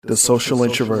The Social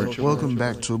Introvert. Welcome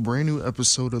back to a brand new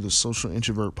episode of the Social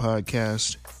Introvert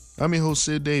Podcast. I'm your host,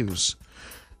 Sid Davis.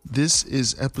 This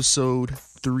is episode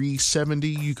 370.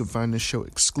 You can find this show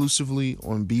exclusively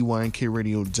on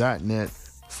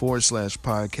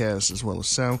bynkradio.net/podcast, as well as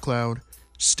SoundCloud,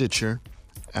 Stitcher,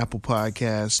 Apple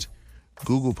Podcast,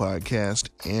 Google Podcast,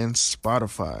 and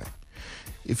Spotify.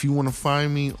 If you want to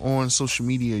find me on social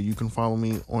media, you can follow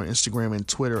me on Instagram and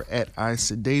Twitter at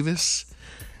iSidDavis.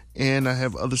 And I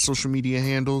have other social media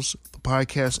handles. The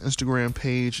podcast Instagram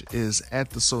page is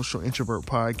at the Social Introvert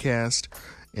Podcast,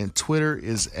 and Twitter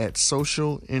is at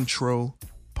Social Intro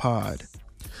Pod.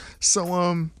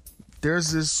 So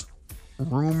there's this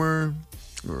rumor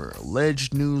or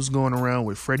alleged news going around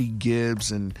with Freddie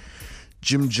Gibbs and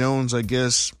Jim Jones, I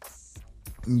guess,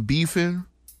 beefing.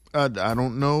 I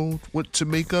don't know what to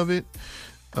make of it.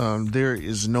 There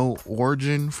is no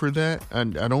origin for that.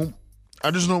 I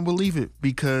just don't believe it,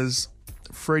 because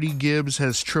Freddie Gibbs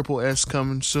has Triple S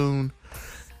coming soon,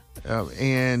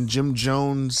 and Jim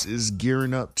Jones is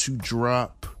gearing up to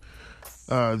drop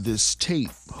this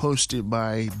tape hosted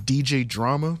by DJ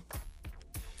Drama.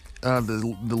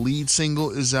 The lead single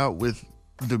is out with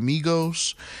the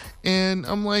Migos, and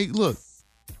I'm like, look,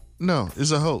 no,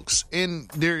 it's a hoax, and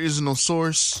there is no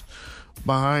source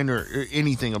behind or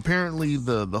anything. Apparently,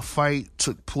 the fight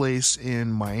took place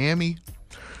in Miami.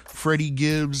 Freddie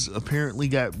Gibbs apparently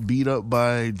got beat up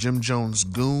by Jim Jones'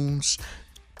 goons.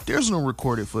 There's no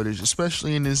recorded footage,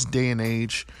 especially in this day and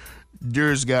age.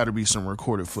 There's got to be some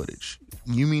recorded footage.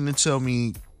 You mean to tell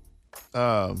me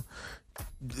some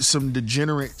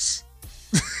degenerates,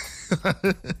 I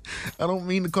don't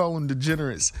mean to call them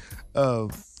degenerates,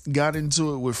 got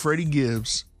into it with Freddie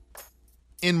Gibbs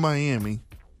in Miami,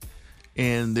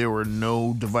 and there were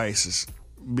no devices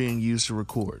being used to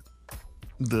record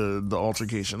the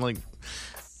altercation? Like,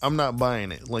 I'm not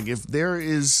buying it. Like, if there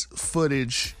is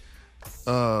footage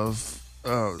of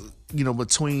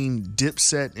between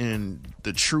Dipset and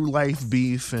the True Life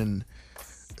beef and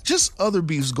just other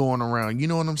beefs going around, you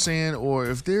know what I'm saying? Or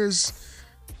if there's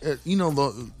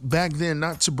back then,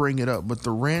 not to bring it up, but the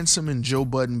Ransom and Joe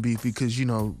Budden beef, because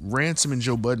Ransom and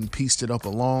Joe Budden pieced it up a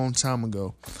long time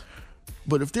ago.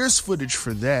 But if there's footage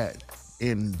for that,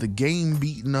 and the Game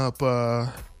beating up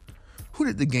who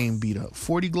did the Game beat up?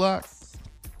 40 Glock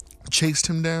chased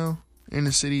him down in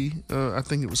the city. I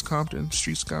think it was Compton,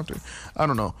 streets of Compton. I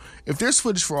don't know. If there's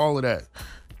footage for all of that,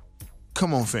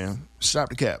 come on, fam. Stop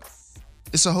the cap.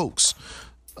 It's a hoax.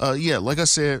 Like I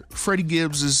said, Freddie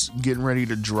Gibbs is getting ready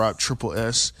to drop Triple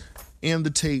S, and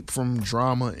the tape from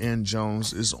Drama and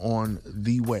Jones is on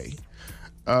the way.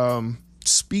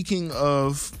 Speaking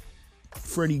of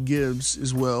Freddie Gibbs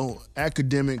as well,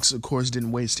 Academics, of course,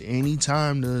 didn't waste any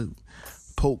time to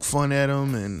poke fun at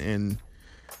him, and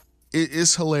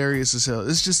it's hilarious as hell.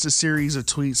 It's just a series of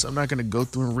tweets. I'm not going to go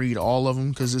through and read all of them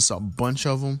because it's a bunch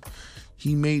of them.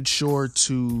 He made sure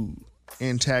to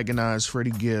antagonize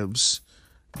Freddie Gibbs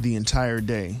the entire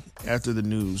day after the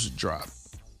news dropped.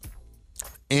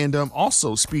 And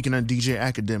also, speaking of DJ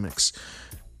Academics,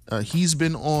 he's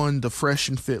been on the Fresh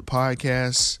and Fit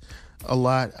podcast a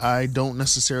lot. I don't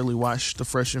necessarily watch the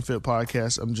Fresh and Fit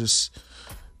podcast.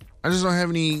 I just don't have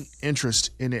any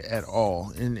interest in it at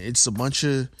all. And it's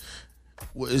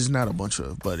it's not a bunch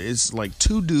of, but it's like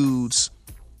two dudes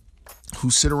who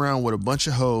sit around with a bunch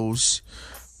of hoes,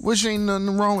 which ain't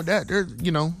nothing wrong with that. They're,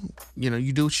 you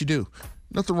do what you do.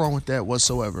 Nothing wrong with that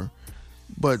whatsoever.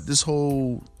 But this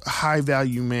whole high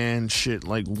value man shit,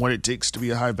 like what it takes to be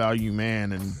a high value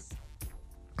man and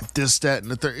this, that,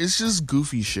 and the third, it's just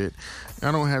goofy shit.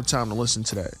 I don't have time to listen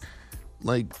to that.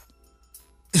 Like,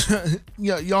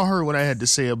 yeah, y'all heard what I had to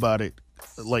say about it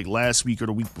like last week or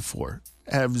the week before.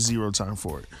 I have zero time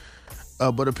for it.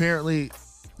 But apparently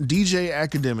DJ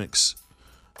Academics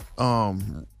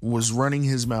was running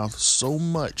his mouth so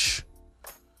much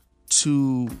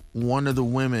to one of the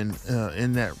women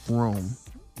in that room.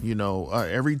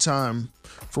 Every time,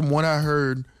 from what I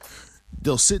heard,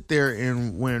 they'll sit there,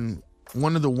 and when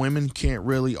one of the women can't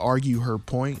really argue her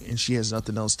point and she has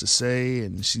nothing else to say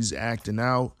and she's acting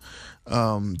out,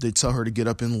 they tell her to get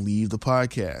up and leave the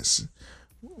podcast.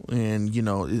 And,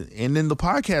 and then the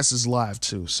podcast is live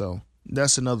too. So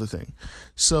that's another thing.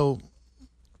 So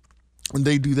when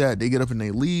they do that, they get up and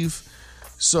they leave.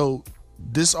 So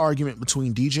this argument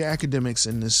between DJ Academics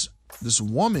and this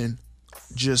woman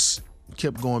just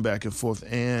kept going back and forth.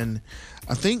 And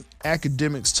I think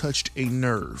Academics touched a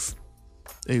nerve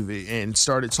and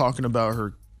started talking about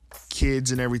her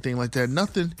kids and everything like that.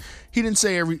 Nothing, he didn't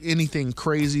say anything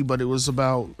crazy, but it was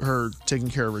about her taking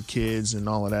care of her kids and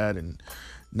all of that, and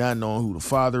not knowing who the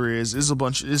father is. It's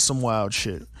some wild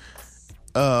shit.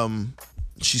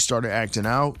 She started acting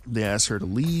out. They asked her to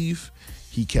leave.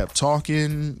 He kept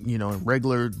talking, in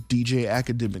regular DJ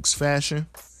Academics fashion.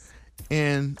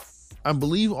 And I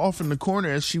believe off in the corner,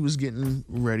 as she was getting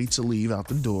ready to leave out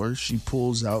the door, she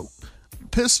pulls out a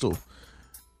pistol.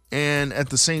 And at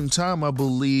the same time, I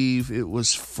believe it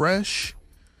was Fresh.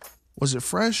 Was it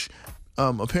Fresh?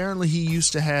 Apparently he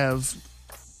used to have,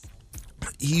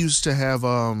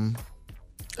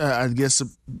 I guess,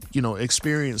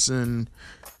 experience in,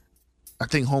 I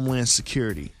think, Homeland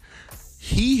Security.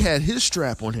 He had his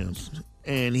strap on him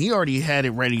and he already had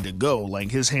it ready to go, like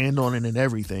his hand on it and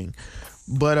everything.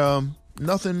 But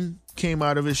nothing came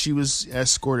out of it. She was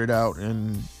escorted out,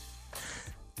 and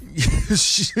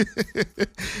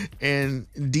and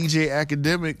DJ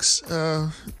Academics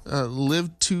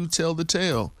lived to tell the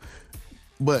tale.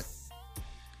 But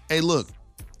hey, look,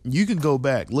 you can go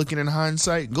back, looking in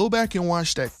hindsight, go back and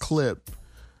watch that clip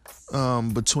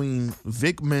between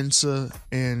Vic Mensa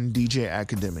and DJ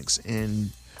Academics, and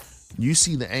you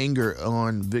see the anger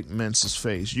on Vic Mensa's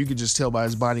face. You could just tell by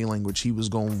his body language he was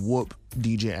going to whoop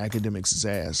DJ Academics'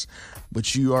 ass.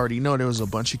 But you already know there was a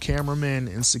bunch of cameramen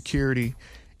and security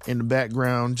in the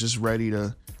background just ready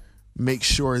to make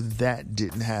sure that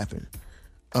didn't happen.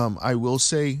 I will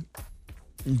say,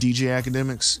 DJ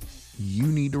Academics, you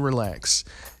need to relax.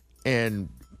 And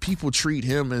people treat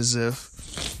him as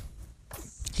if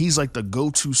he's like the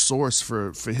go-to source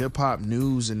for hip hop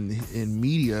news and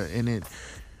media. And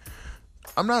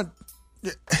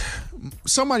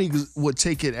somebody would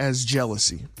take it as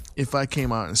jealousy if I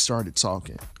came out and started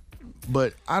talking,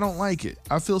 but I don't like it.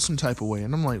 I feel some type of way,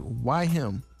 and I'm like, why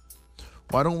him?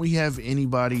 Why don't we have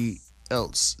anybody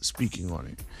else speaking on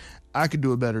it? I could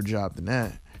do a better job than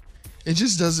that. It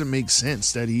just doesn't make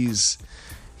sense that he's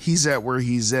at where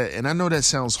he's at. And I know that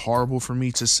sounds horrible for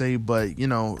me to say, but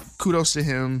kudos to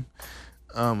him.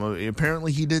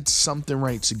 Apparently he did something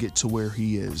right to get to where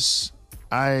he is.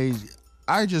 I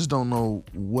just don't know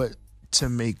what to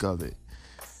make of it.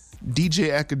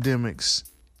 DJ Academics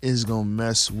is gonna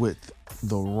mess with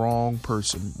the wrong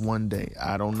person one day.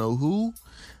 I don't know who,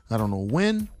 I don't know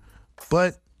when,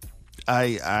 but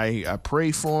I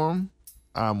pray for him.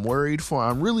 I'm worried for him.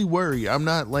 I'm really worried. I'm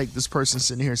not like this person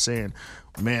sitting here saying,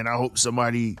 man, I hope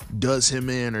somebody does him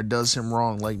in or does him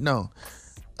wrong. Like, no,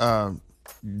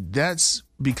 that's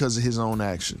because of his own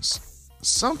actions.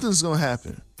 Something's gonna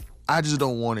happen. I just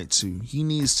don't want it to. He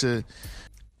needs to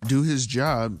do his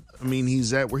job. I mean,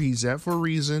 he's at where he's at for a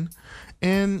reason.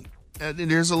 And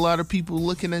there's a lot of people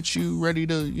looking at you ready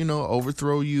to,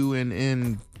 overthrow you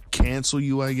and cancel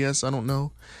you, I guess. I don't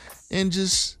know. And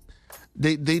just,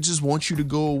 they just want you to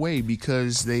go away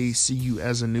because they see you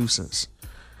as a nuisance.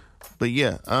 But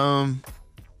yeah,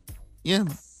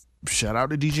 shout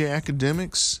out to DJ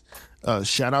Academics.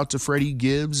 Shout out to Freddie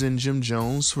Gibbs and Jim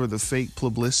Jones for the fake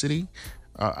publicity.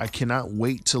 I cannot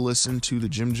wait to listen to the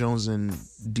Jim Jones and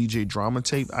DJ Drama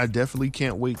tape. I definitely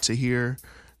can't wait to hear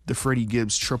the Freddie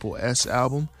Gibbs Triple S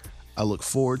album. I look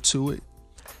forward to it.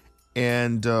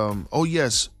 And, oh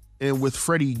yes, and with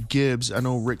Freddie Gibbs, I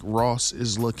know Rick Ross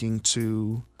is looking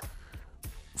to...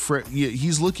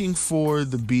 he's looking for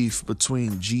the beef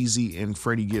between Jeezy and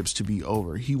Freddie Gibbs to be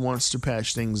over. He wants to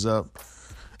patch things up.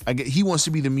 He wants to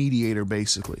be the mediator,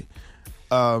 basically.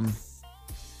 I'm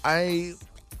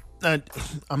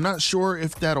not sure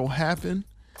if that'll happen.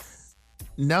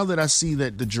 Now that I see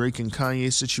that the Drake and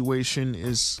Kanye situation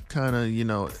is kind of,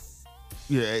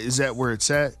 is that where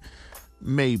it's at?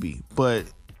 Maybe. But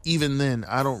even then,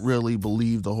 I don't really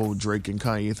believe the whole Drake and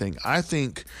Kanye thing. I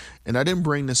think, and I didn't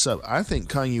bring this up, I think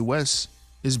Kanye West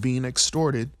is being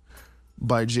extorted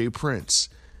by Jay Prince.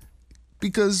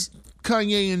 Because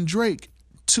Kanye and Drake,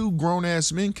 two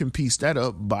grown-ass men, can piece that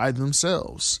up by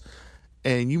themselves.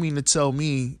 And you mean to tell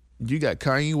me you got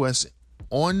Kanye West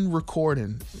on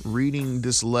recording reading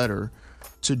this letter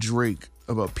to Drake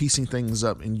about piecing things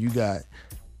up, and you got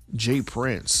Jay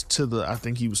Prince I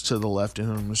think he was to the left of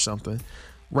him or something,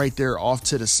 right there off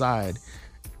to the side,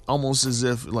 almost as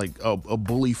if like a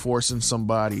bully forcing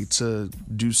somebody to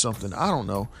do something. I don't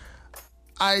know.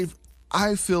 I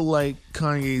feel like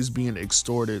Kanye's being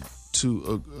extorted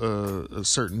to a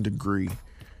certain degree.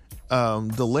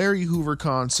 The Larry Hoover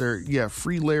concert,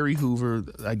 free Larry Hoover.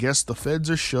 I guess the feds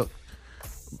are shook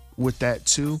with that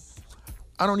too.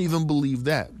 I don't even believe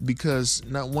that, because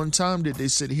not one time did they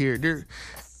sit here.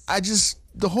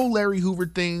 The whole Larry Hoover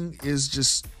thing is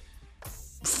just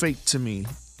fake to me.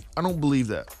 I don't believe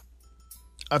that.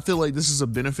 I feel like this is a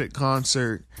benefit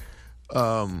concert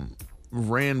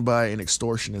ran by an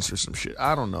extortionist or some shit.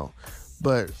 I don't know.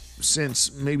 But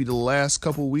since maybe the last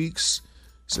couple weeks,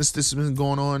 since this has been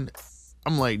going on,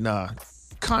 I'm like, nah,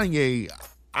 Kanye,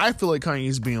 I feel like Kanye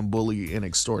is being bullied and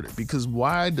extorted, because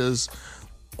why does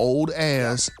old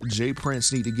ass Jay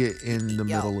Prince need to get in the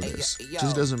middle of this?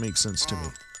 Just doesn't make sense to me.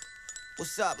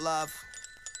 What's up, love?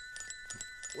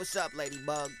 What's up,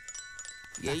 Ladybug?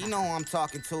 Yeah, you know who I'm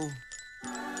talking to.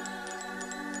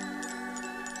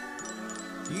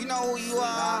 You know who you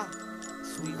are,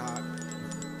 sweetheart.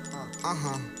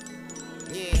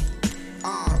 Yeah.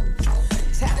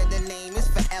 Tatted the name is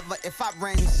forever. If I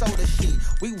reign, so does she.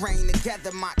 We reign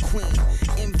together, my queen.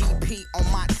 MVP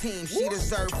on my team. She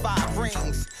deserve 5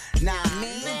 rings. Nah,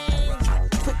 man.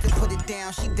 Quick to put it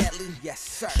down, she deadly. Yes,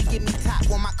 sir. She give me top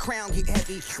when my crown get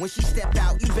heavy. When she step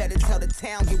out, you better tell the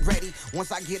town get ready.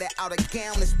 Once I get her out of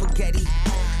gown and spaghetti,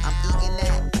 I'm eating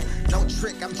that. No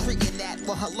trick, I'm treating that.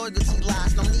 For her loyalty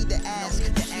lies, no need to ask.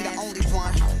 She the only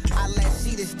one. I let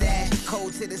see the stash.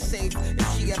 Code to the safe.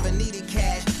 If she ever needed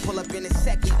cash, pull up in a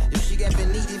second. If she ever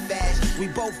needed fast, we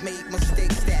both made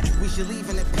mistakes that we should leave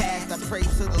in the past. I pray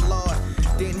to the Lord,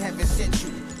 then heaven sent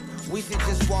you. We should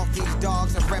just walk these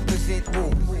dogs and represent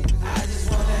who. I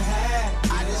just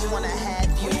wanna have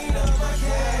you. Queen of my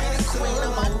castle. Be the queen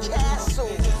of my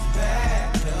castle.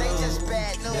 They just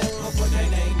bad news. Put their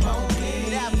name on me.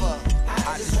 Never.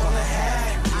 I just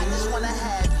wanna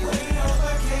have you.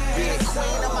 Be the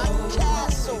queen of my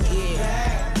castle.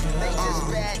 Yeah. They just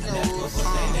bad news.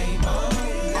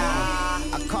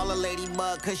 Nah, I call her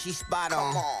Ladybug cause she spot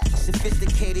on.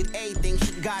 Sophisticated, everything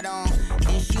she got on.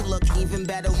 And she look even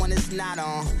better when it's not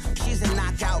on. She's a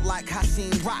knockout like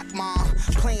Hakeem Rock, mom.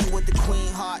 Playing with the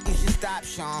queen heart, you should stop,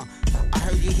 Sean. I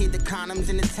heard you hid the condoms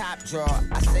in the top drawer.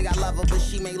 I say I love her, but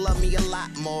she may love me a lot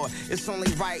more. It's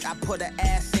only right I put her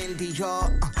ass in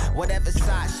Dior. Whatever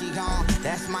side she on,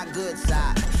 that's my good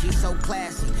side. She's so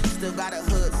classy, still got a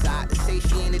hood side. To say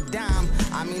she ain't a dime,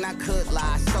 I mean I could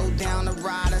lie. So down the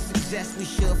ride, I suggest we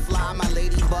should fly. My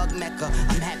Ladybug Mecca,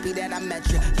 I'm happy that I met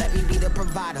you. Let me be the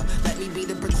provider, let me be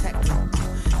the protector.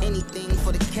 Anything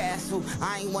for the castle,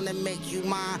 I ain't wanna make you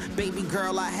mine. Baby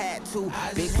girl, I had to.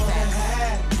 Big facts.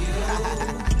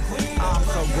 I'm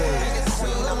so good. Be the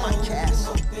queen of my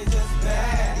castle. These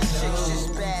chicks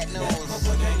just bad news.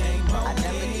 I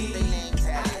never need their name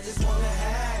tatted. I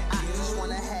just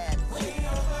wanna have you. Be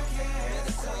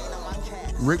the queen of my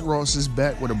castle. Rick Ross is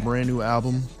back with a brand new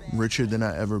album, Richer Than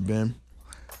I Ever Been.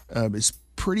 It's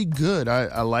pretty good.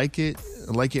 I like it.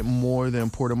 I like it more than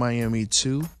Port of Miami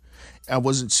 2. I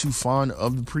wasn't too fond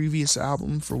of the previous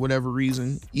album for whatever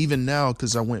reason. Even now,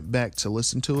 because I went back to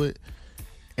listen to it,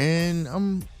 and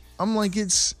I'm like,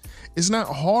 it's not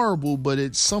horrible, but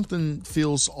it's something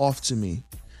feels off to me.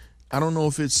 I don't know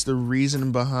if it's the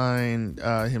reason behind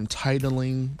him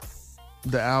titling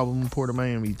the album Port of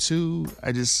Miami 2.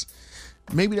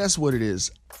 Maybe that's what it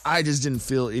is. I just didn't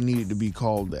feel it needed to be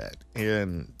called that,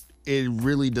 and it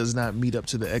really does not meet up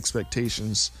to the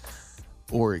expectations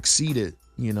or exceed it,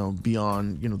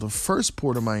 beyond, the first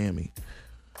Port of Miami.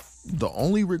 The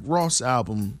only Rick Ross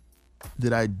album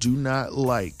that I do not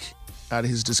like out of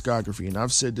his discography, and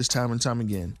I've said this time and time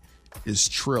again, is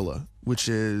Trilla, which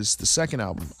is the second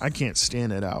album. I can't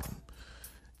stand that album.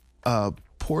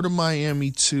 Port of Miami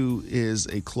 2 is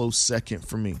a close second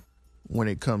for me when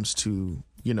it comes to,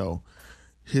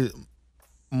 his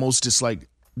most disliked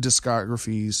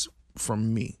discographies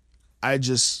from me. I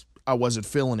wasn't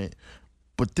feeling it.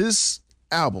 But this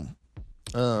album,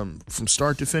 from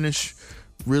start to finish,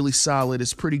 really solid.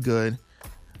 It's pretty good.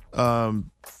 One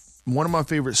of my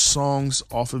favorite songs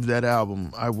off of that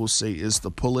album, I will say, is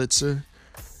the Pulitzer.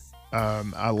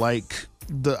 I like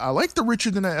the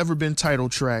Richer Than I Ever Been title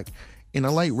track, and I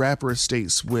like Rapper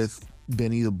Estates with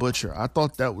Benny the Butcher. I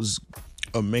thought that was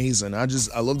amazing. I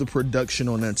love the production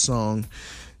on that song.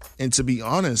 And to be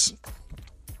honest,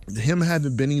 him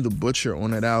having Benny the Butcher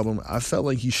on that album, I felt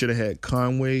like he should have had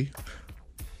Conway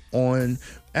on.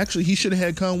 Actually, he should have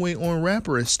had Conway on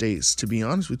Rapper Estates, to be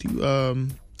honest with you.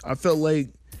 I felt like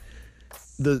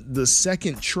the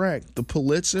second track, the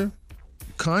Pulitzer,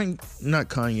 Conway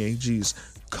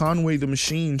the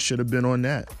Machine should have been on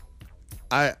that.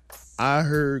 I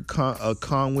heard a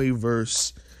Conway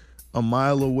verse a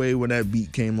mile away when that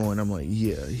beat came on. I'm like,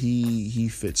 yeah, he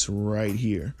fits right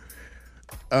here.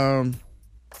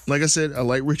 Like I said, I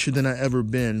like Richer Than I Ever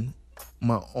Been.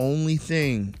 My only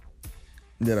thing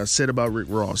that I said about Rick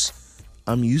Ross,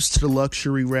 I'm used to the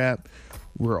luxury rap.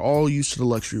 We're all used to the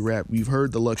luxury rap. We've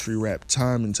heard the luxury rap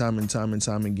time and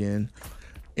time again.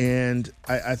 And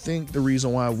I think the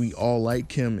reason why we all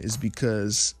like him is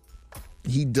because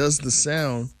he does the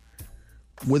sound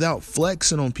without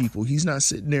flexing on people. He's not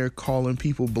sitting there calling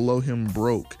people below him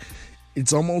broke.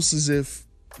 It's almost as if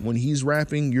when he's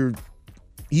rapping, you're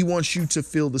He wants you to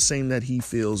feel the same that he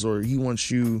feels, or he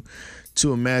wants you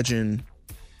to imagine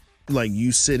like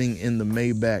you sitting in the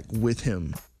Maybach with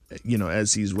him, you know,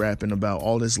 as he's rapping about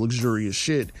all this luxurious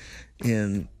shit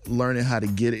and learning how to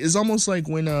get it. It's almost like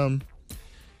when,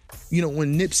 you know,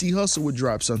 when Nipsey Hussle would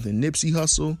drop something. Nipsey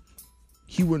Hussle,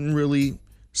 he wouldn't really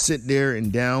sit there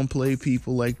and downplay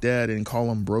people like that and call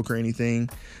them broke or anything.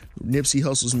 Nipsey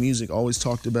Hussle's music always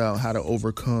talked about how to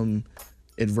overcome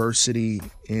adversity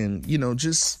and, you know,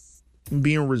 just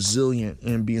being resilient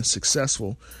and being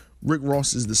successful. Rick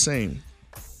Ross is the same.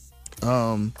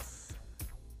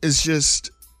 It's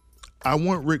just, I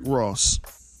want Rick Ross.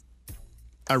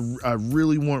 I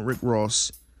really want Rick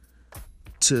Ross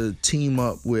to team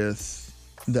up with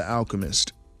The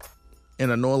Alchemist.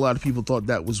 And I know a lot of people thought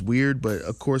that was weird, but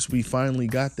of course we finally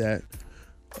got that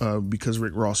because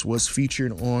Rick Ross was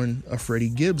featured on a Freddie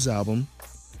Gibbs album,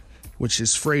 which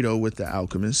is Fredo with The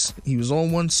Alchemist. He was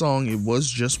on one song. It was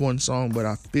just one song, but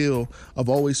I've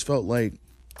always felt like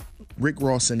Rick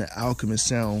Ross and The Alchemist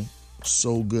sound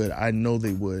so good. I know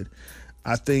they would.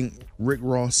 I think Rick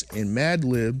Ross and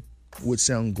Madlib would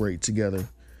sound great together.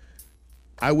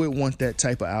 I would want that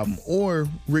type of album. Or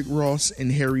Rick Ross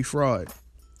and Harry Fraud.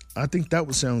 I think that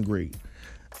would sound great.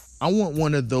 I want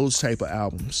one of those type of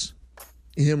albums.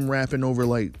 Him rapping over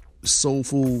like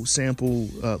soulful sample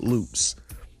loops.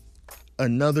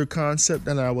 Another concept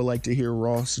that I would like to hear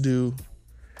Ross do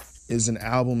is an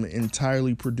album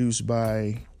entirely produced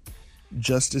by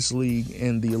Justice League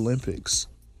and the Olympics.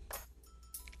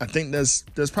 I think that's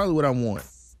probably what I want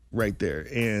right there,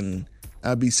 and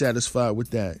I'd be satisfied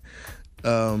with that.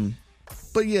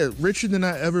 But yeah, Richer Than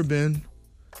I Ever Been,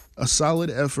 a solid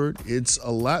effort. It's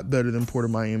a lot better than Port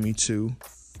of Miami 2.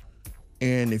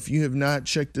 And if you have not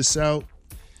checked this out,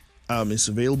 it's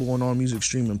available on all music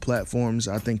streaming platforms.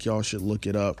 I think y'all should look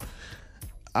it up.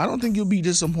 I don't think you'll be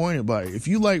disappointed by it. If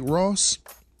you like Ross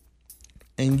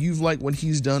and you've liked what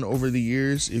he's done over the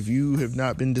years, if you have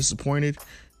not been disappointed,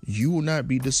 you will not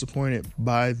be disappointed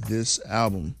by this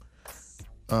album.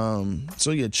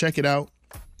 So yeah, check it out.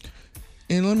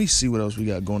 And let me see what else we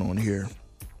got going on here.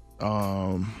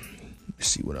 Let's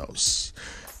see what else.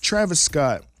 Travis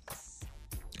Scott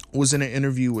was in an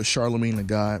interview with Charlamagne Tha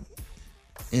God.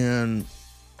 And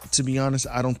to be honest,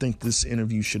 I don't think this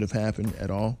interview should have happened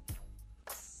at all.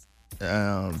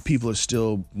 People are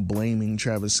still blaming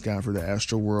Travis Scott for the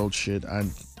Astroworld shit.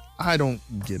 I don't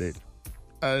get it.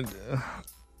 I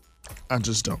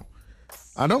just don't.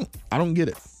 I don't get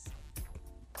it.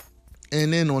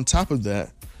 And then on top of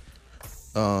that,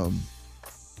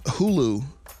 Hulu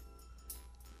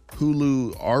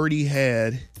already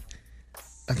had,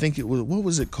 I think it was, what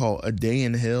was it called? A Day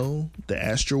in Hell, the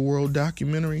Astroworld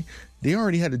documentary. They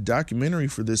already had a documentary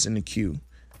for this in the queue.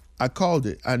 I called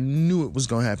it. I knew it was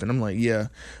going to happen. I'm like, yeah.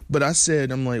 But I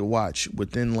said, I'm like, watch,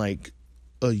 within like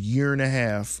a year and a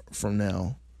half from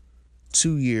now,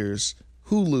 2 years,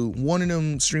 Hulu, one of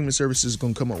them streaming services is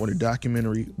going to come up with a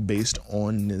documentary based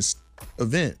on this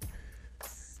event.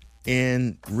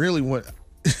 And really what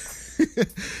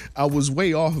I was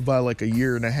way off by like a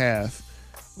year and a half.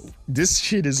 This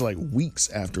shit is like weeks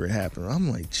after it happened. I'm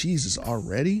like, Jesus,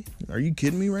 already? Are you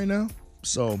kidding me right now?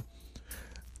 So,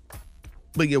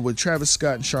 but yeah, with Travis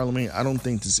Scott and Charlamagne, I don't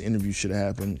think this interview should have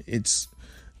happened. It's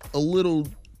a little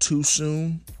too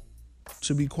soon,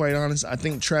 to be quite honest. I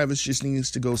think Travis just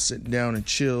needs to go sit down and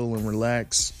chill and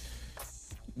relax.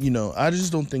 You know, I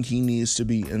just don't think he needs to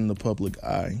be in the public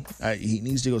eye. He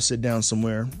needs to go sit down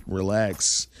somewhere,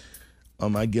 relax.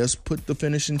 I guess put the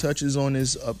finishing touches on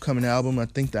his upcoming album. I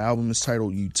think the album is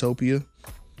titled Utopia.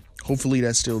 Hopefully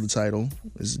that's still the title.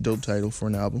 It's a dope title for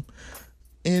an album.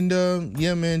 And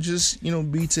yeah, man, just, you know,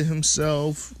 be to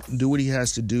himself, do what he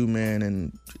has to do, man.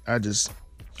 And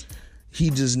he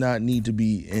does not need to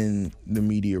be in the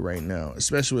media right now,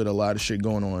 especially with a lot of shit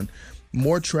going on.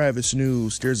 More Travis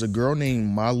news. There's a girl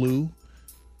named Malu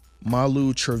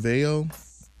Trevejo.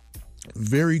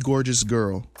 Very gorgeous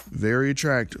girl. Very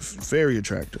attractive. Very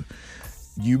attractive.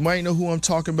 You might know who I'm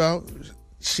talking about.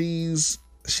 She's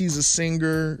a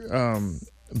singer,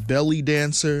 belly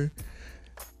dancer.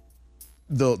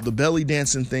 The belly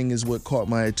dancing thing is what caught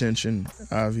my attention,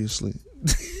 obviously.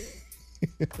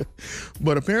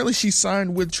 But apparently she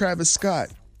signed with Travis Scott.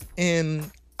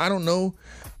 And I don't know.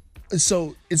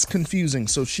 So it's confusing.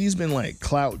 So she's been like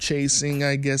clout chasing,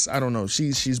 I guess. I don't know.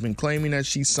 She's been claiming that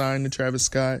she signed to Travis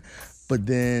Scott, but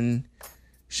then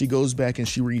she goes back and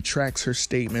she retracts her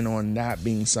statement on not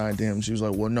being signed to him. She was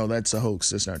like, well, no, that's a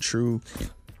hoax. That's not true.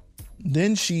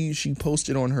 Then she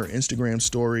posted on her Instagram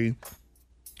story.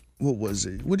 What was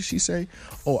it? What did she say?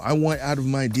 Oh, I want out of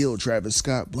my deal, Travis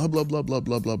Scott. Blah, blah, blah, blah,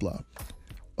 blah, blah, blah.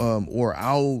 or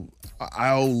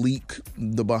I'll leak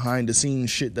the behind the scenes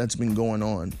shit that's been going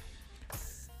on.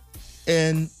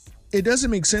 And it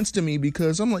doesn't make sense to me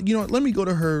because I'm like, you know what, let me go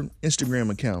to her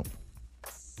Instagram account.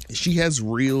 She has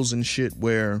reels and shit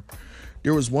where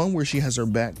there was one where she has her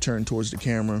back turned towards the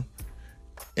camera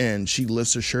and she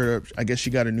lifts her shirt up. I guess she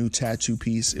got a new tattoo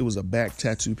piece. It was a back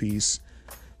tattoo piece.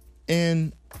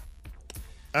 And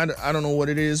I don't know what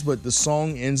it is, but the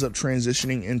song ends up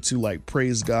transitioning into like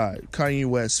Praise God, Kanye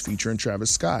West featuring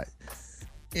Travis Scott.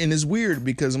 And it's weird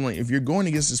because I'm like, if you're going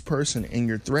against this person and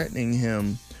you're threatening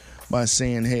him by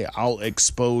saying, hey, I'll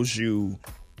expose you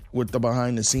with the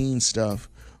behind the scenes stuff,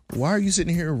 why are you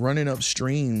sitting here running up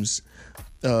streams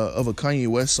of a Kanye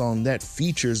West song that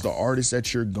features the artist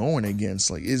that you're going against?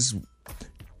 Like, it's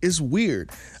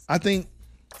weird. I think,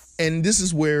 and this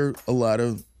is where a lot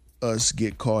of us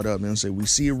get caught up and say we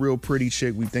see a real pretty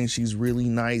chick, we think she's really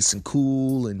nice and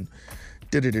cool and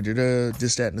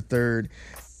this, that, and the third.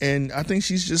 And I think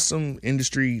she's just some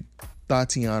industry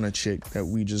Tatiana chick that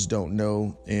we just don't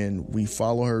know, and we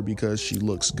follow her because she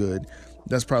looks good.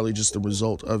 That's probably just the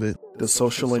result of it. The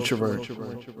social introvert.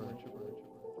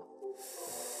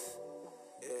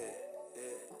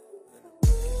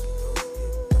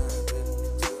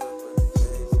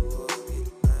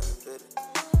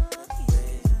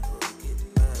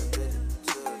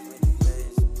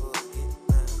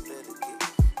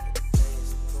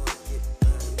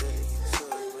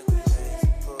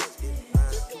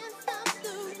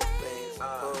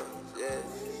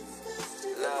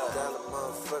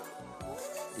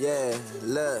 Yeah,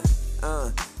 look,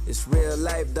 it's real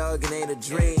life, dog, it ain't a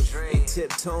dream. Ain't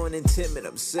tiptoeing and timid,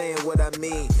 I'm saying what I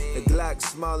mean. The Glock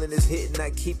small and it's hitting,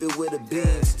 I keep it with a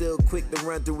beam. Still quick to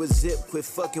run through a zip, quit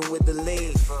fucking with the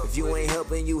lean. If you ain't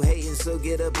helping, you hating, so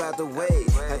get up out the way.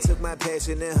 I took my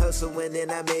passion and hustle and then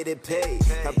I made it pay.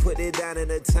 I put it down in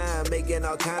the time, making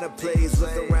all kind of plays.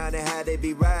 Look around at how they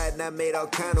be riding, I made all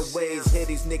kind of ways. Hey,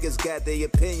 these niggas got their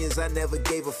opinions, I never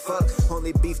gave a fuck.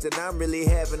 Only beef that I'm really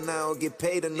having, I don't get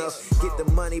paid enough. Get the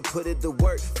money, put it to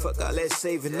work, fuck all that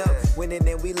saving up. Winning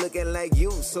and we looking like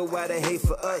you, so why they hate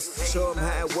for us? Show them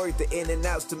how it work, the in and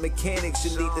outs, the mechanics.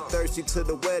 You lead the thirsty to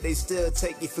the well, they still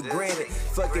take you for granted.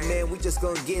 Fuck it, man, we just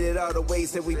gonna get it all the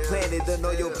ways that we planned it. Don't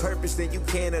know your purpose, then you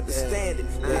can't understand it.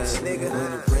 Bitch, nigga.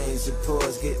 When it rains and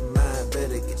pours, get mine,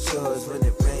 better get yours. When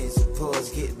it rains and pours,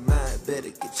 get mine, better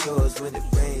get yours. When it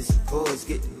rains and pours,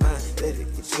 get mine, better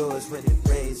get yours. When it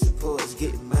rains and pours,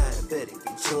 get mine, better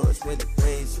get yours. When it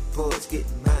rains and pours, get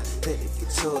mine, better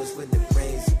get yours. When it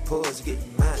rains and pours, get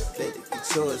mine, better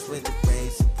get yours. When it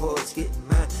rains and pours, get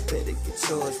mine, better get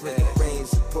yours. When it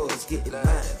rains and pours, get mine,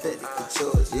 better get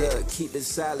yours. Look, keep it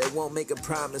solid, won't make a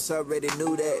promise, already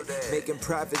knew that. Making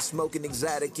profit, smoking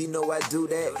exotic, you know I do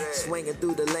that. Swinging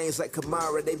through the lanes like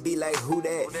Kamara, they be like, who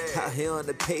that? Out here on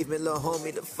the pavement, little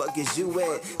homie, the fuck is you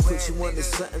at? Put you under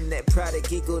something, that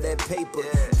product equal that paper.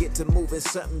 Get to moving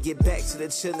something, get back to the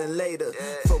chilling later.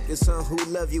 Focus on who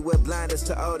love you, we're blinders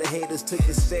to all the haters. Took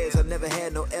the stairs, I never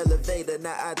had no elevator.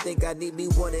 Now I think I need me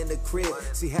one in the crib.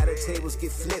 See how the tables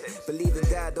get flipped. Believe in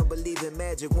God, don't believe in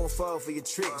magic. Won't fall for your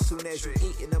tricks. Soon as you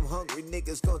eat and I'm hungry,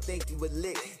 niggas gon' think you a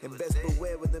lick. And best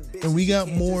beware with them bitches. And we got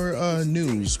more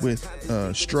news with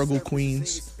struggle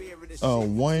queens.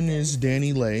 One is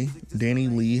Danny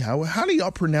Lee. How do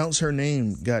y'all pronounce her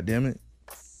name? God damn it!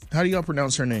 How do y'all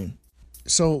pronounce her name?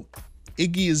 So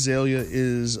Iggy Azalea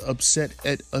is upset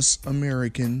at us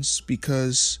Americans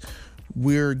because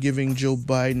we're giving Joe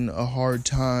Biden a hard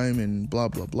time and blah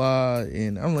blah blah.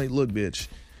 And I'm like, look, bitch,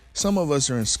 some of us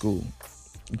are in school,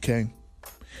 okay?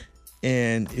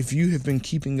 And if you have been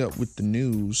keeping up with the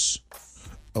news,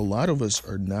 a lot of us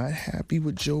are not happy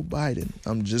with Joe Biden.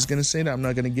 I'm just going to say that. I'm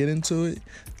not going to get into it.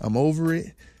 I'm over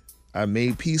it. I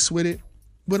made peace with it.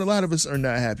 But a lot of us are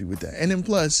not happy with that. And then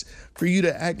plus, for you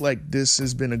to act like this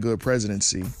has been a good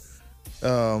presidency,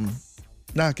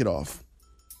 knock it off.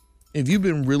 If you've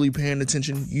been really paying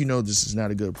attention, you know this is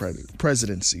not a good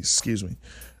presidency. Excuse me.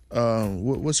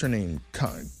 What's her name?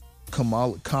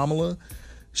 Kamala.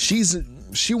 She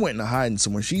went into hiding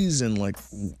somewhere. She's in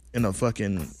a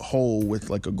fucking hole with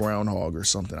like a groundhog or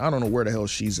something. I don't know where the hell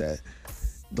she's at.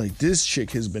 Like, this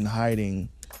chick has been hiding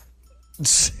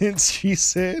since she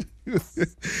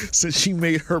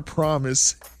made her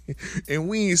promise, and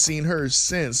we ain't seen her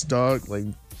since, dog. Like,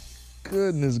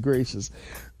 goodness gracious.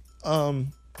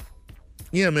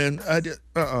 Yeah, man.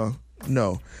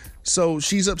 No. So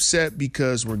she's upset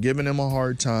because we're giving him a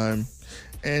hard time,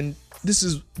 and this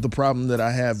is the problem that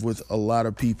I have with a lot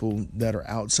of people that are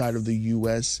outside of the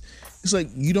U.S. It's like,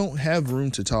 you don't have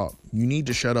room to talk. You need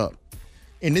to shut up.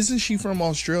 And isn't she from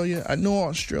Australia? I know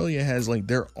Australia has like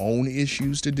their own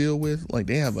issues to deal with. Like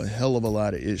they have a hell of a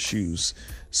lot of issues.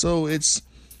 So I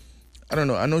don't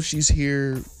know. I know she's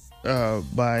here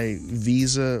by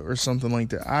visa or something like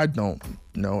that. I don't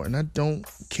know, and I don't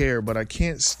care, but I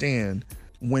can't stand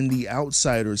when the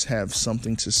outsiders have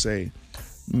something to say.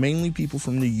 Mainly people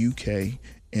from the UK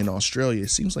and Australia. It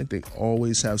seems like they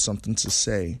always have something to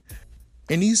say.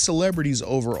 And these celebrities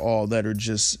overall that are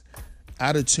just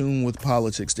out of tune with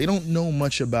politics, they don't know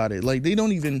much about it. Like they're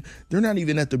not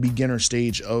even at the beginner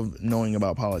stage of knowing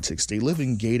about politics. They live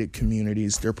in gated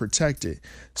communities. They're protected.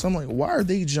 So I'm like, why are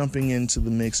they jumping into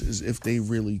the mix as if they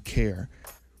really care?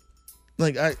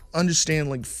 Like I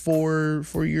understand like 4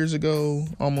 years ago,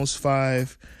 almost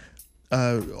 5,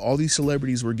 all these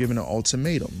celebrities were given an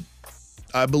ultimatum.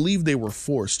 I believe they were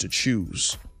forced to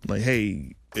choose. Like,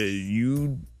 hey,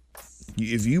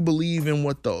 if you believe in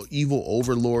what the evil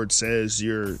overlord says,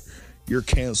 you're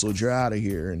canceled, you're out of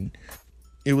here. And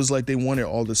it was like they wanted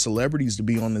all the celebrities to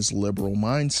be on this liberal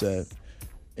mindset.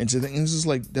 And to think, it's just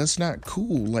like, that's not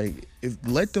cool. Like,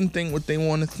 let them think what they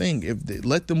want to think.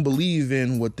 Let them believe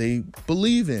in what they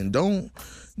believe in. Don't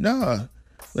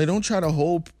try to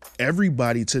hold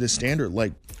everybody to the standard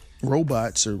like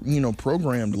robots or,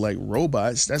 programmed like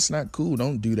robots. That's not cool.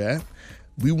 Don't do that.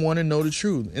 We want to know the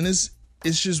truth. And it's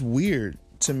just weird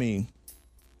to me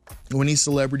when these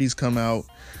celebrities come out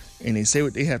and they say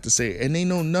what they have to say and they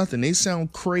know nothing. They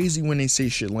sound crazy when they say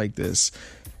shit like this.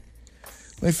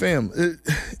 Like, fam,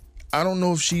 I don't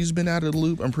know if she's been out of the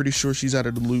loop. I'm pretty sure she's out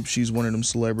of the loop. She's one of them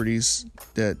celebrities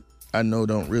that I know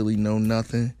don't really know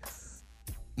nothing.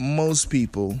 Most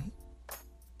people,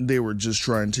 they were just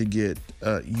trying to get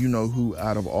who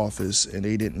out of office, and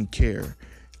they didn't care.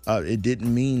 It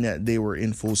didn't mean that they were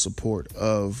in full support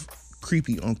of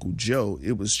creepy Uncle Joe.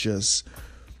 It was just,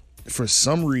 for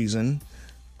some reason,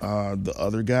 the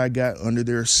other guy got under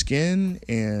their skin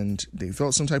and they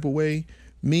felt some type of way.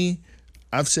 Me,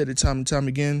 I've said it time and time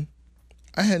again,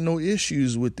 I had no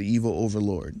issues with the evil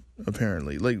overlord,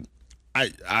 apparently. Like,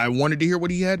 I wanted to hear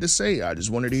what he had to say. I just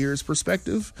wanted to hear his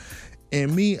perspective.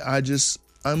 And me,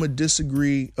 I'm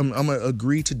a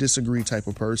agree to disagree type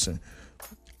of person.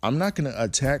 I'm not going to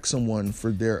attack someone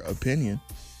for their opinion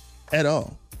at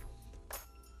all.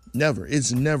 Never.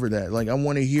 It's never that. Like, I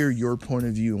want to hear your point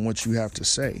of view and what you have to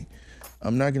say.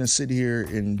 I'm not going to sit here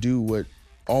and do what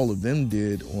all of them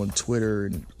did on Twitter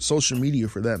and social media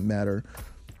for that matter.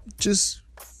 Just,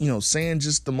 saying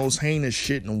just the most heinous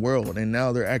shit in the world. And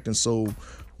now they're acting so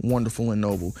wonderful and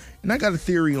noble. And I got a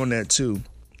theory on that too,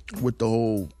 with the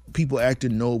whole people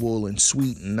acting noble and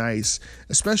sweet and nice,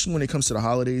 especially when it comes to the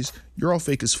holidays. You're all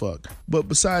fake as fuck. But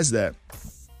besides that,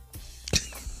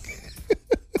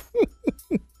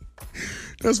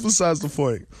 that's besides the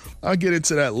point. I'll get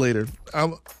into that later.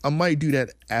 I might do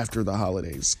that after the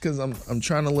holidays because I'm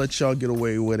trying to let y'all get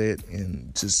away with it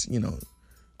and just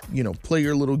play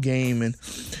your little game, and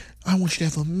I want you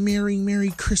to have a merry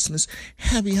Christmas,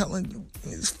 happy holiday.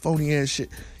 It's phony ass shit.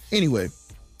 Anyway,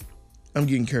 I'm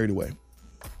getting carried away.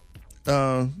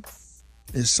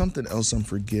 There's something else I'm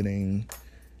forgetting.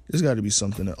 There's got to be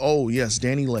something else. Oh yes,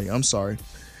 DaniLeigh. I'm sorry.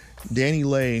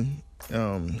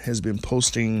 DaniLeigh has been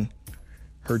posting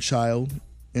her child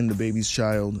and the baby's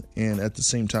child, and at the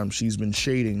same time she's been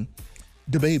shading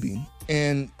the baby.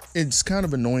 And it's kind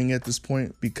of annoying at this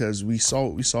point because we saw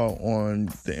what we saw on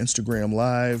the Instagram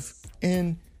live,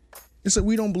 and it's like,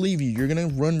 we don't believe you. You're gonna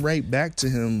run right back to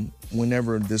him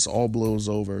whenever this all blows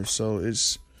over. So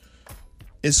it's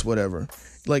whatever.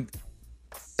 Like,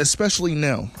 especially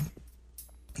now,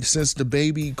 since the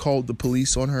baby called the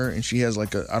police on her and she has I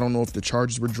don't know if the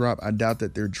charges were dropped. I doubt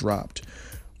that they're dropped.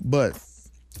 But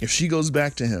if she goes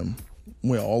back to him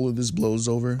when all of this blows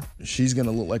over, she's going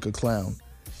to look like a clown.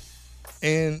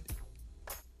 And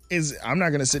I'm not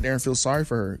going to sit there and feel sorry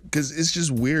for her because it's just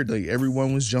weird. Like,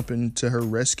 everyone was jumping to her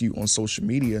rescue on social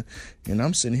media. And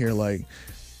I'm sitting here like,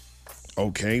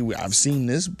 okay, I've seen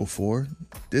this before.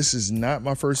 This is not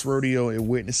my first rodeo in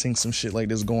witnessing some shit like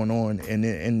this going on. And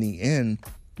then in the end,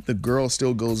 the girl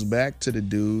still goes back to the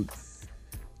dude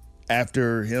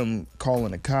after him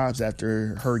calling the cops,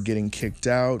 after her getting kicked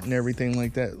out and everything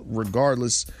like that.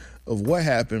 Regardless of what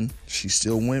happened, she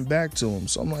still went back to him.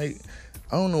 So I'm like,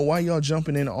 I don't know why y'all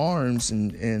jumping in arms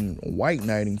and white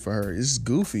knighting for her. It's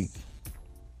goofy.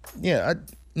 Yeah,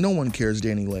 no one cares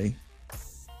DaniLeigh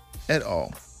at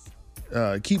all.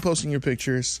 Keep posting your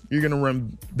pictures. You're going to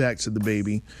run back to the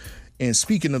baby. And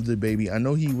speaking of the baby, I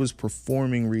know he was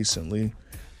performing recently,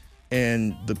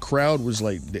 and the crowd was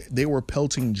like, they were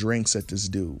pelting drinks at this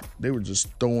dude. They were just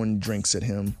throwing drinks at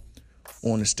him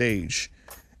on the stage.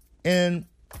 And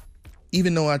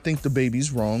even though I think the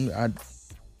baby's wrong,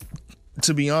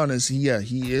 to be honest, yeah,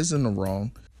 he is in the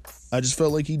wrong. I just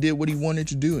felt like he did what he wanted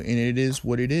to do, and it is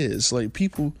what it is. Like,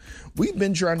 people, we've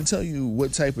been trying to tell you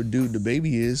what type of dude the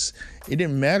baby is. It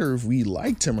didn't matter if we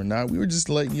liked him or not. We were just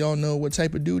letting y'all know what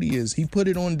type of dude he is. He put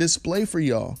it on display for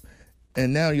y'all,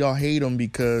 and now y'all hate him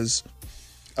because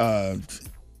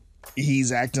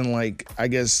he's acting like, I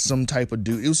guess, some type of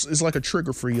dude. It's like a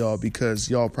trigger for y'all because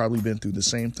y'all probably been through the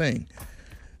same thing.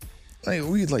 Like,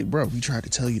 bro, we tried to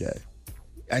tell you that.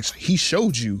 Actually, he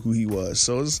showed you who he was,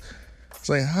 so it's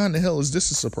like, how in the hell is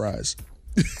this a surprise?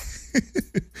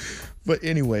 But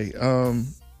anyway, I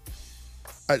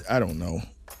don't know.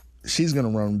 She's gonna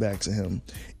run back to him.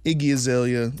 Iggy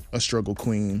Azalea, a struggle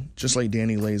queen, just like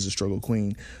Danny Lay's a struggle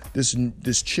queen.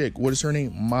 This chick, what is her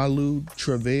name? Malu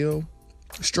Travail,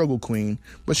 struggle queen,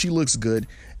 but she looks good.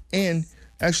 And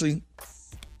actually,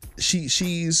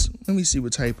 she's. Let me see.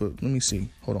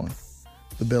 Hold on.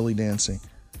 The belly dancing.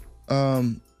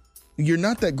 You're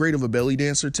not that great of a belly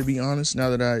dancer, to be honest.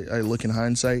 Now that I look in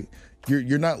hindsight,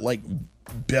 you're not like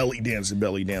belly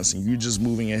dancing. You're just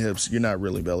moving your hips. You're not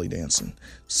really belly dancing.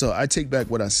 So I take back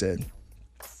what I said.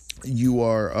 You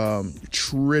are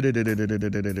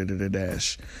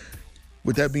dash.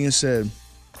 With that being said,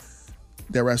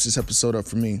 that wraps this episode up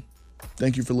for me.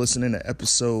 Thank you for listening to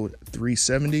episode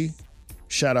 370.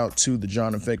 Shout out to the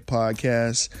John Effect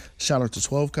Podcast. Shout out to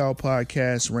 12 Cow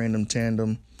Podcast, Random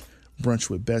Tandem, Brunch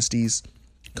with Besties,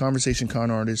 Conversation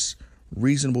Con Artists,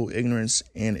 Reasonable Ignorance,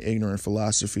 and Ignorant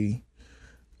Philosophy.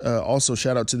 Also,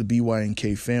 shout out to the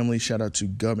BYNK family. Shout out to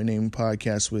Government Name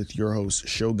Podcast with your hosts,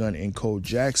 Shogun and Cole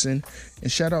Jackson. And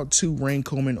shout out to Rain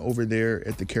Coleman over there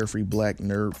at the Carefree Black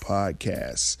Nerd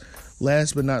Podcast.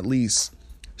 Last but not least,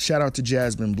 shout out to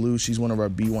Jasmine Blue. She's one of our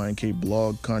BYNK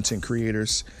blog content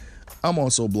creators. I'm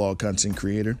also a blog content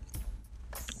creator.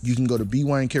 You can go to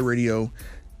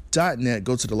bynkradio.net,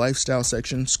 go to the lifestyle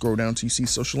section, scroll down till you see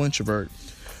Social Introvert.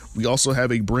 We also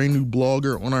have a brand new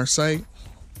blogger on our site,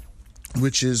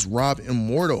 which is Rob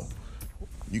Immortal.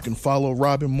 You can follow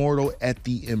Rob Immortal at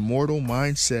The Immortal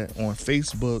Mindset on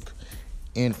Facebook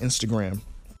and Instagram.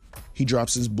 He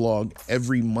drops his blog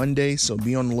every Monday, so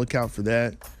be on the lookout for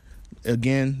that.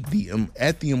 Again,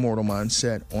 at The Immortal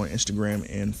Mindset on Instagram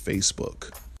and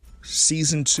Facebook.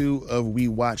 Season 2 of We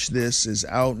Watch This is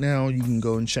out now. You can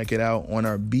go and check it out on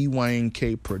our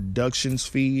BYNK Productions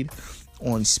feed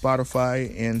on Spotify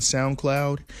and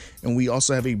SoundCloud. And we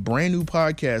also have a brand new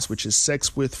podcast, which is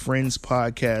Sex with Friends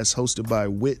Podcast, hosted by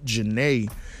Wit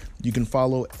Janae. You can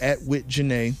follow at Wit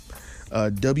Janae,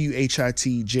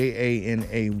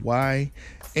 WHITJANAY,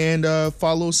 and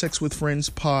follow Sex with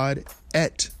Friends Pod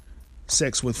at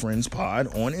Sex with Friends Pod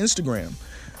on Instagram.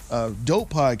 Dope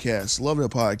podcast. Love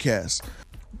that podcast.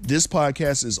 This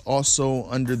podcast is also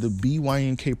under the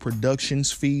BYNK Productions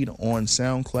feed on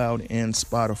SoundCloud and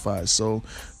Spotify. So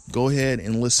go ahead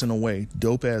and listen away.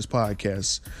 Dope ass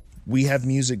podcast. We have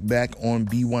music back on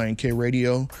BYNK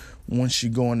Radio. Once you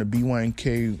go on to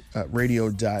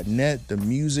bynkradio.net, the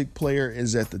music player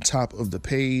is at the top of the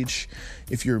page.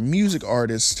 If you're a music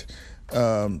artist,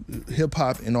 hip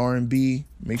hop and R&B,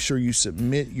 make sure you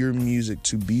submit your music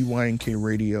to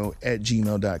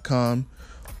bynkradio@gmail.com.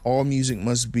 All music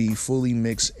must be fully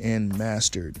mixed and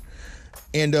mastered.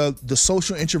 And the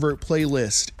Social Introvert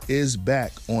playlist is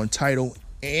back on Tidal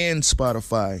and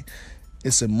Spotify.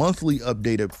 It's a monthly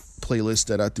updated playlist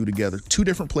that I threw together. 2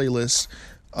 different playlists.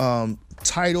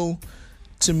 Tidal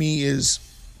to me is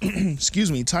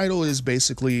Tidal is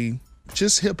basically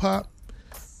just hip hop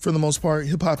for the most part,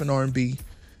 hip hop and R&B.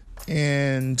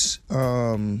 And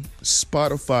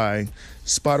Spotify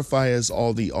has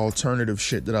all the alternative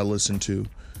shit that I listen to.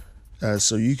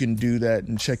 So you can do that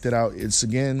and check that out. It's,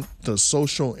 again, the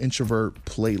Social Introvert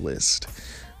playlist.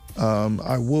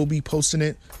 I will be posting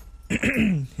it.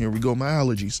 Here we go, my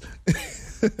allergies.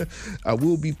 I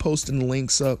will be posting the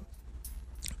links up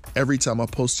every time I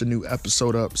post a new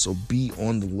episode up, so be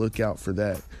on the lookout for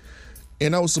that.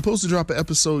 And I was supposed to drop an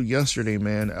episode yesterday,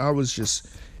 man.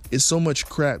 It's so much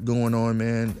crap going on,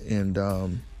 man. And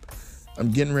I'm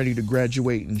getting ready to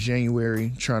graduate in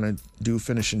January, trying to do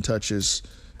finishing touches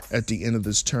at the end of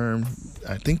this term.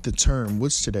 I think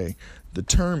what's today? The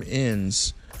term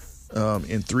ends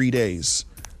in 3 days.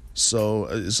 So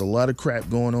there's a lot of crap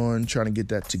going on, trying to get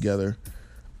that together.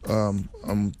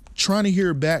 I'm trying to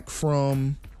hear back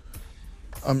from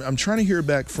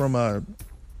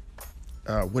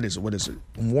what is it?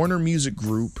 Warner Music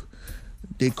Group.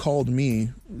 They called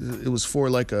me. It was for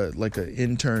like a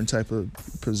intern type of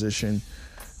position.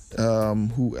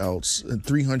 Who else?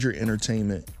 300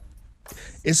 Entertainment.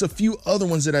 It's a few other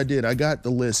ones that I did. I got the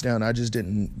list down. I just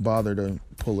didn't bother to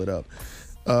pull it up.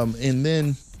 And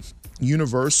then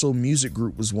Universal Music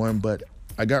Group was one, but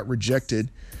I got rejected.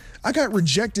 I got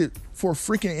rejected for a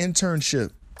freaking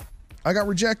internship. I got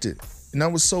rejected. And I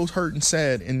was so hurt and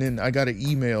sad. And then I got an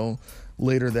email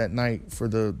later that night for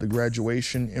the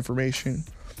graduation information.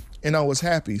 And I was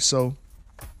happy. So,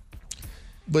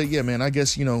 but yeah, man, I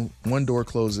guess, you know, one door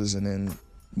closes and then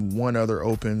one other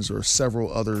opens, or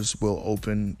several others will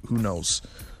open. Who knows?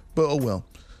 But oh well.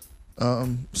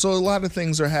 So a lot of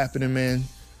things are happening, man.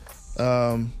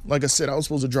 Like I said, I was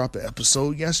supposed to drop an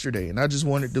episode yesterday, and I just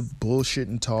wanted to bullshit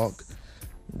and talk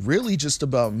really just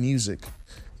about music.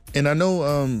 And I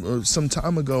know some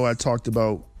time ago I talked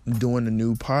about doing a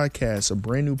new podcast, a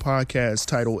brand new podcast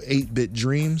titled 8-Bit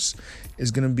Dreams.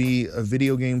 It's going to be a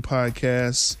video game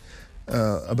podcast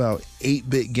about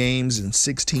 8-bit games and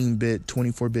 16-bit,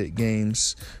 24-bit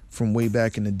games from way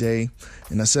back in the day.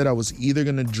 And I said I was either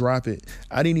going to drop it.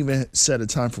 I didn't even set a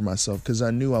time for myself because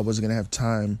I knew I wasn't going to have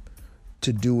time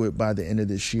to do it by the end of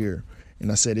this year.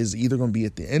 And I said it's either going to be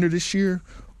at the end of this year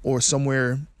or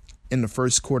somewhere in the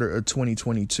first quarter of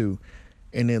 2022.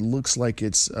 And it looks like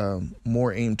it's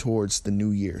more aimed towards the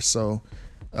new year. So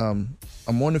I'm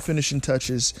on the finishing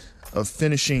touches of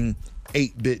finishing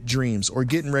 8-Bit Dreams, or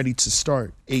getting ready to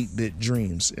start 8-Bit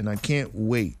Dreams. And I can't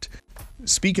wait.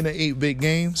 Speaking of 8-bit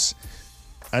games,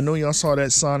 I know y'all saw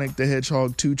that Sonic the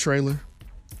Hedgehog 2 trailer.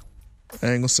 I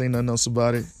ain't gonna say nothing else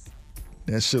about it.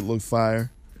 That shit look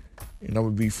fire. And I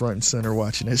would be front and center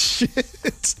watching that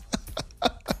shit.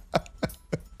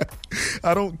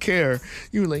 I don't care.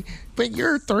 You were like, but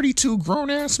you're a 32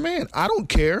 grown-ass man. I don't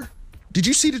care. Did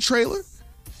you see the trailer?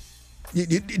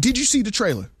 Did you see the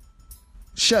trailer?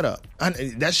 Shut up.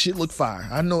 That shit look fire.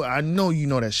 I know you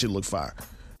know that shit look fire.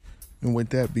 And with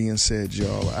that being said,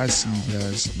 y'all, I see you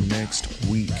guys next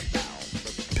week.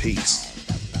 Peace.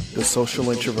 The Social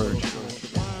Introvert.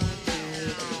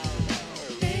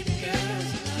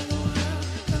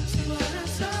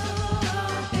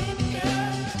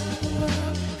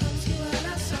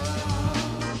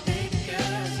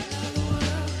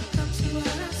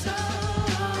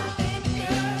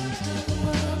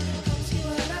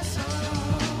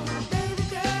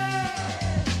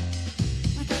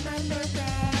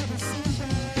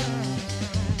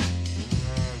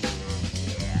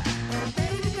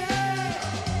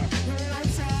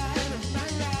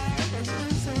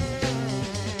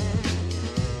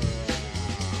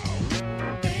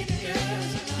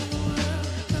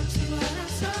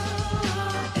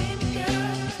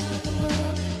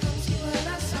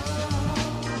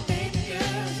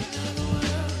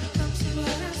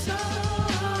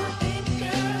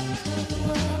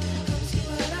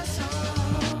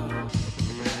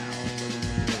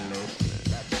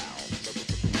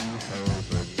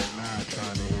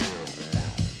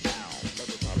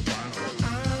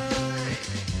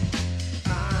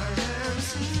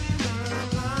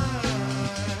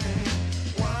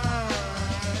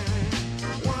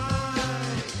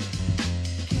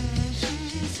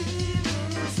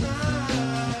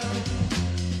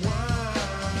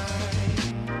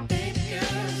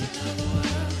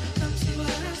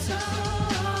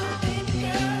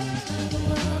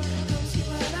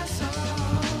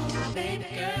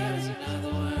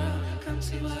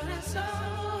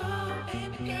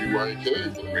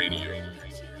 BYK Radio.